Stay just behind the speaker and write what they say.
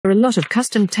There are a lot of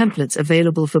custom templates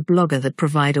available for Blogger that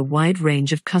provide a wide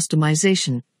range of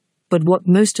customization, but what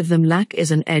most of them lack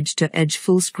is an edge-to-edge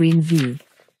full-screen view.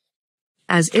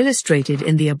 As illustrated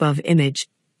in the above image,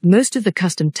 most of the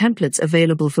custom templates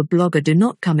available for Blogger do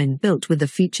not come in-built with the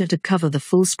feature to cover the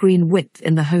full screen width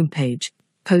in the homepage,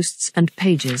 posts and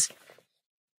pages.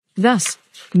 Thus,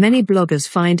 many bloggers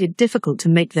find it difficult to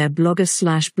make their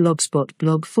Blogger/Blogspot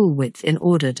blog full width in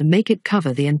order to make it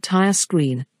cover the entire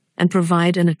screen and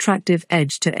provide an attractive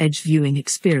edge-to-edge viewing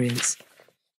experience.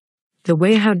 The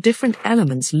way how different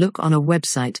elements look on a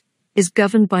website is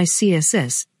governed by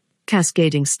CSS,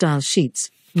 cascading style sheets,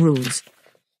 rules.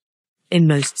 In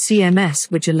most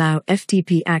CMS which allow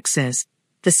FTP access,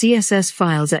 the CSS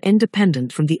files are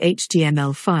independent from the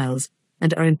HTML files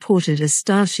and are imported as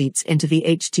style sheets into the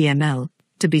HTML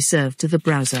to be served to the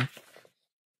browser.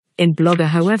 In Blogger,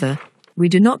 however, we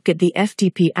do not get the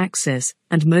FTP access,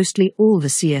 and mostly all the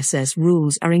CSS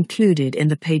rules are included in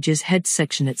the page's head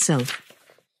section itself.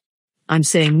 I'm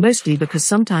saying mostly because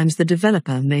sometimes the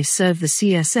developer may serve the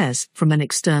CSS from an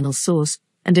external source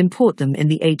and import them in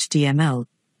the HTML,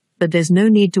 but there's no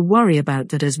need to worry about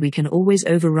that as we can always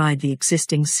override the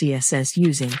existing CSS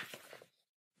using.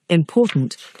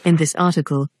 Important, in this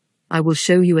article, I will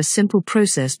show you a simple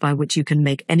process by which you can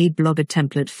make any Blogger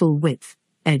template full width,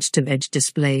 edge-to-edge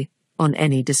display, on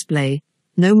any display,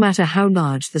 no matter how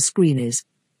large the screen is,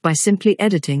 by simply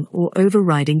editing or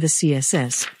overriding the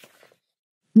CSS.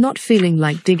 Not feeling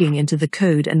like digging into the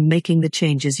code and making the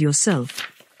changes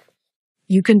yourself?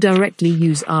 You can directly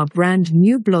use our brand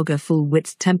new Blogger full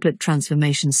width template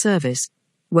transformation service,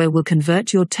 where we'll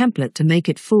convert your template to make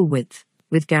it full width,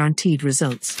 with guaranteed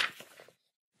results.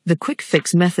 The quick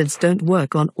fix methods don't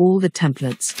work on all the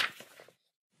templates.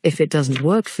 If it doesn't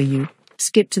work for you,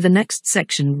 skip to the next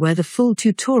section where the full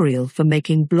tutorial for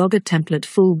making Blogger template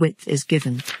full width is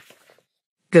given.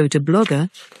 Go to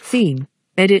Blogger, Theme,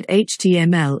 Edit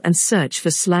HTML and search for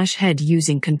 /head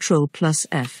using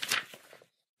Ctrl+F.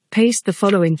 Paste the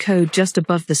following code just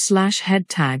above the /head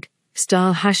tag,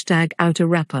 style #outer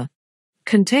wrapper.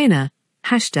 Container,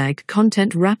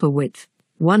 #content wrapper width,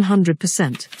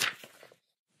 100%.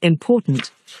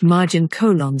 Important, margin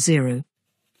 :0.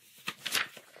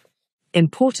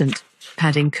 Important,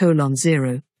 padding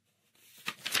 :0.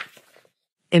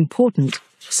 Important,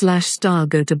 /style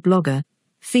go to Blogger,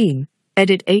 Theme,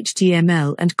 Edit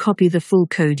HTML and copy the full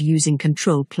code using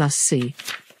Ctrl+C.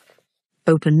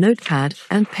 Open Notepad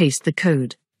and paste the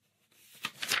code.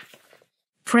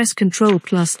 Press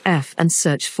Ctrl+F and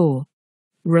search for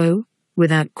row,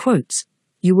 without quotes.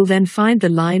 You will then find the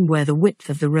line where the width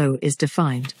of the row is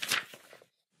defined.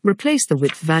 Replace the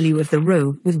width value of the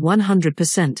row with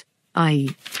 100%,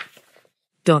 i.e.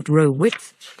 .row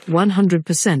width,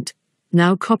 100%.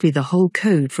 Now copy the whole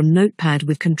code from Notepad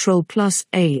with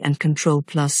Ctrl+A and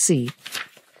Ctrl+C.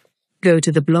 Go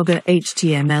to the Blogger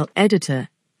HTML editor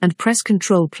and press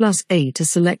Ctrl+A to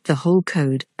select the whole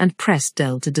code and press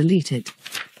Del to delete it.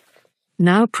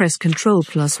 Now press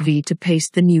Ctrl+V to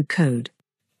paste the new code.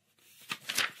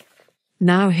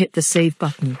 Now hit the Save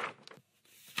button.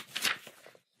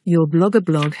 Your Blogger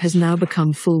blog has now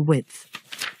become full width.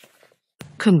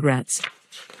 Congrats!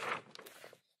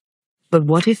 But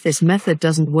what if this method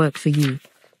doesn't work for you?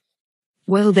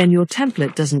 Well, then your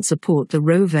template doesn't support the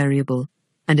row variable,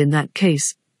 and in that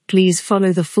case, please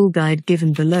follow the full guide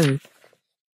given below.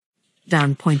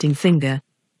 Down pointing finger,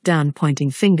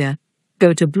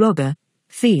 go to Blogger,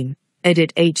 Theme,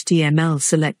 Edit HTML,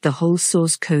 select the whole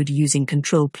source code using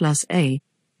Ctrl+A,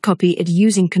 copy it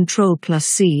using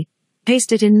Ctrl+C,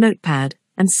 paste it in Notepad,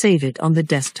 and save it on the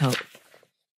desktop.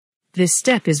 This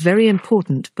step is very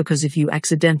important because if you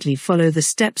accidentally follow the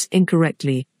steps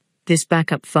incorrectly, this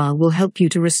backup file will help you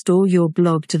to restore your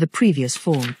blog to the previous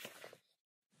form.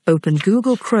 Open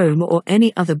Google Chrome or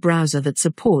any other browser that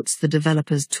supports the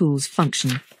Developers Tools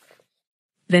function.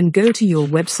 Then go to your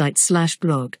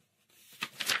website/blog.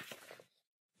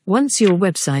 Once your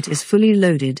website is fully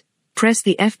loaded, press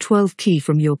the F12 key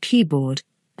from your keyboard,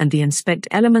 and the Inspect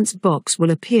Elements box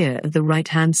will appear at the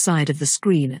right-hand side of the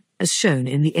screen, as shown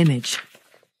in the image.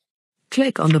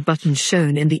 Click on the button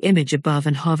shown in the image above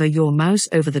and hover your mouse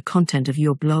over the content of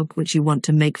your blog which you want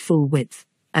to make full width,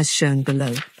 as shown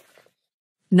below.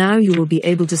 Now you will be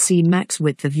able to see max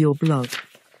width of your blog.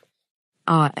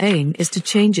 Our aim is to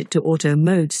change it to auto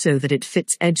mode so that it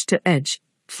fits edge to edge,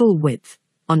 full width,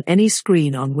 on any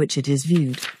screen on which it is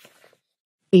viewed.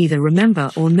 Either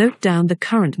remember or note down the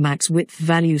current max width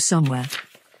value somewhere.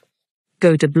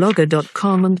 Go to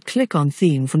blogger.com and click on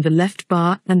Theme from the left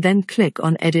bar and then click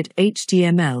on Edit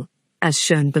HTML, as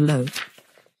shown below.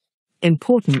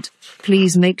 Important,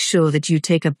 please make sure that you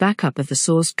take a backup of the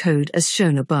source code as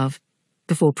shown above,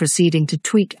 before proceeding to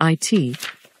tweak it.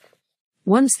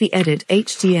 Once the Edit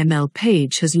HTML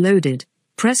page has loaded,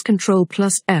 press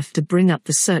Ctrl+F to bring up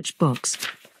the search box.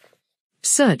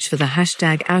 Search for the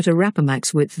hashtag outer wrapper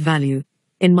max width value,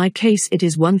 in my case it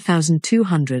is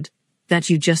 1200, that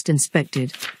you just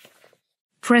inspected.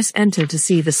 Press Enter to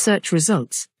see the search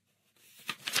results.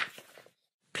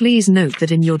 Please note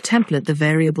that in your template the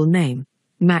variable name,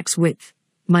 max width,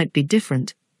 might be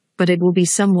different, but it will be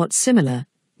somewhat similar,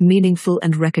 meaningful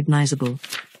and recognizable.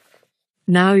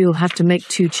 Now you'll have to make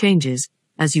two changes.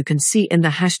 As you can see in the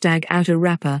hashtag outer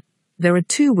wrapper, there are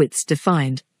two widths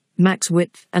defined, max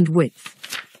width and width.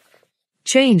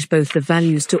 Change both the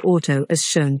values to auto as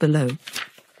shown below.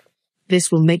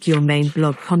 This will make your main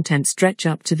blog content stretch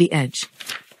up to the edge.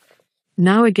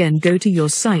 Now again go to your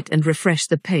site and refresh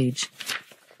the page.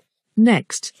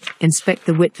 Next, inspect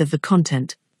the width of the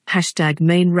content, hashtag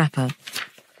main wrapper.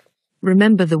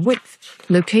 Remember the width,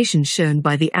 location shown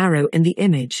by the arrow in the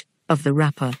image, of the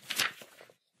wrapper.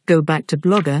 Go back to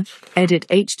Blogger, edit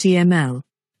HTML.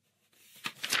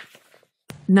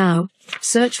 Now,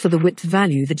 search for the width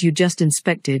value that you just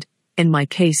inspected, in my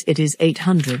case it is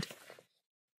 800.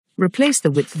 Replace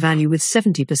the width value with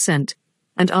 70%,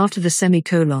 and after the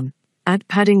semicolon, add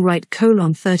padding right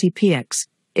 :30 px,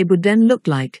 it would then look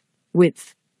like,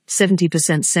 width,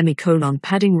 70% semicolon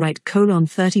padding right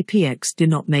 :30 px. Do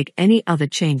not make any other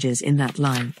changes in that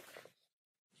line.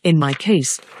 In my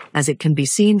case, as it can be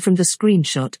seen from the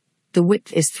screenshot, the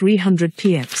width is 300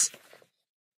 px.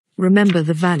 Remember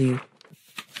the value.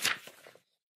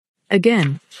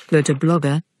 Again, go to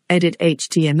Blogger, edit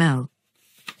HTML.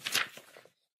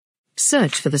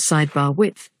 Search for the sidebar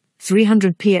width,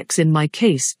 300 px in my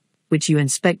case, which you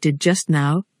inspected just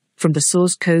now, from the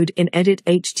source code in edit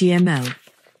HTML.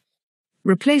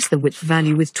 Replace the width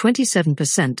value with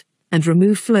 27%, and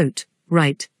remove float,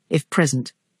 right, if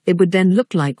present. It would then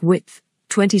look like width,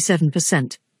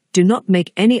 27%. Do not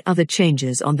make any other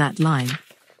changes on that line.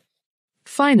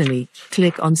 Finally,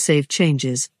 click on Save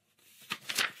Changes.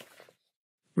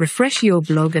 Refresh your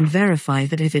blog and verify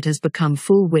that if it has become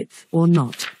full width or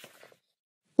not.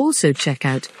 Also check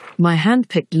out my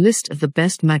hand-picked list of the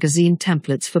best magazine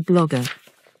templates for Blogger.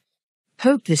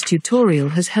 Hope this tutorial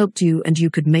has helped you and you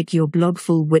could make your blog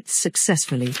full width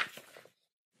successfully.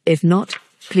 If not,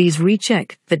 please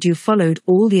recheck that you followed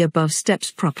all the above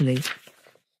steps properly.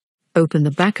 Open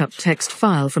the backup text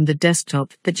file from the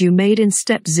desktop that you made in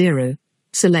step 0,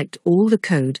 select all the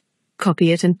code,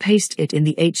 copy it and paste it in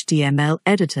the HTML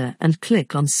editor and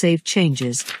click on Save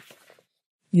Changes.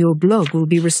 Your blog will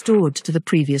be restored to the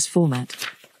previous format.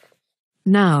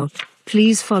 Now,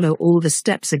 please follow all the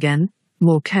steps again,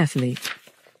 more carefully.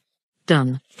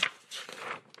 Done.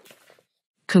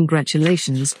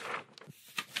 Congratulations.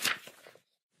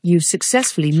 You've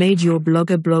successfully made your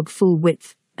Blogger blog full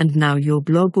width, and now your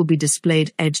blog will be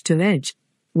displayed edge to edge,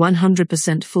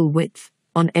 100% full width,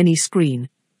 on any screen,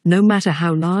 no matter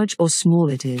how large or small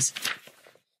it is.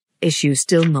 Issue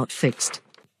still not fixed.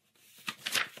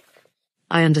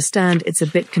 I understand it's a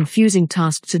bit confusing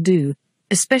task to do,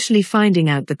 especially finding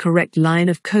out the correct line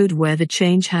of code where the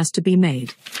change has to be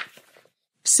made.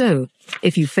 So,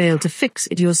 if you fail to fix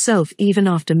it yourself even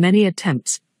after many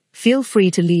attempts, feel free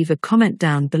to leave a comment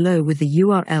down below with the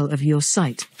URL of your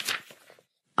site.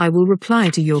 I will reply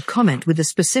to your comment with the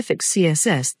specific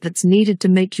CSS that's needed to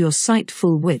make your site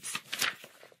full width.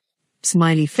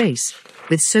 Smiley face.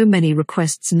 With so many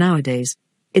requests nowadays,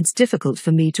 it's difficult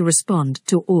for me to respond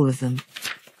to all of them.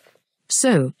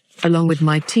 So, along with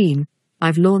my team,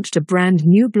 I've launched a brand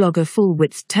new Blogger full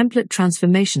width template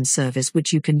transformation service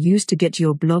which you can use to get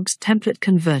your blog's template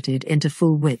converted into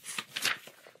full width.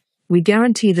 We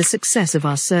guarantee the success of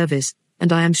our service,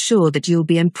 and I am sure that you'll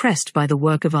be impressed by the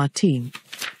work of our team.